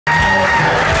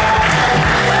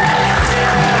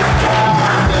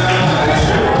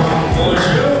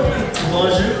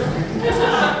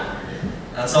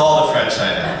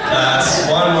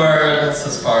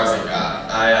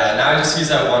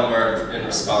that one word in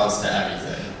response to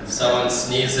everything. If someone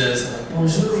sneezes, I'm like,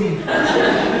 Bonjour.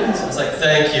 Someone's like,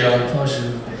 thank you, I'm like, Bonjour.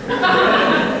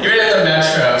 Even in the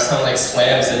metro, if someone like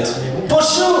slams into me,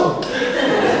 Bonjour!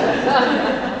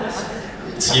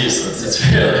 It's useless, it's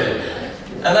really.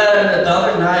 And then the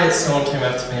other night, someone came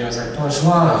up to me and was like,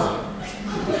 Bonjour.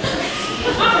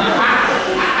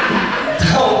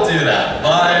 Don't do that.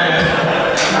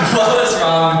 What was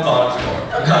wrong with bonjour?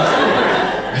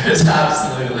 It was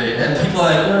absolutely. And people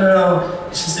are like, no,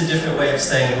 it's just a different way of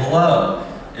saying hello.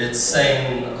 It's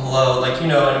saying hello, like, you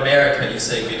know, in America, you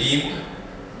say good evening.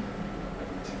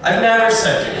 I've never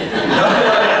said good evening.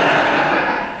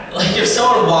 Like, if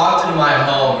someone walked into my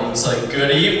home and was like,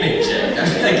 good evening, Jake,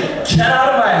 I'd be like, get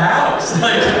out of my house.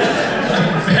 Like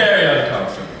very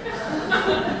uncomfortable.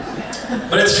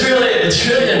 But it's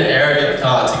really an arrogant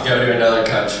thought to go to another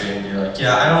country and be like,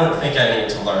 yeah, I don't think I need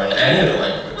to learn any of the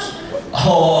language.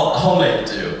 I'll make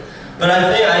do. But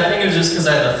I think it was just because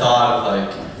I had the thought of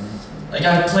like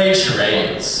I've played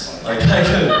charades. Like I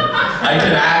could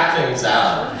act things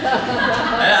out. And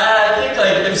I think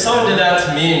like if someone did that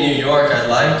to me in New York, I'd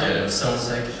like it. If someone's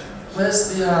like, where's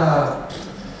the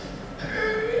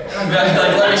like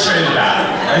let me show you the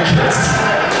bathroom. Like,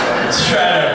 let's try to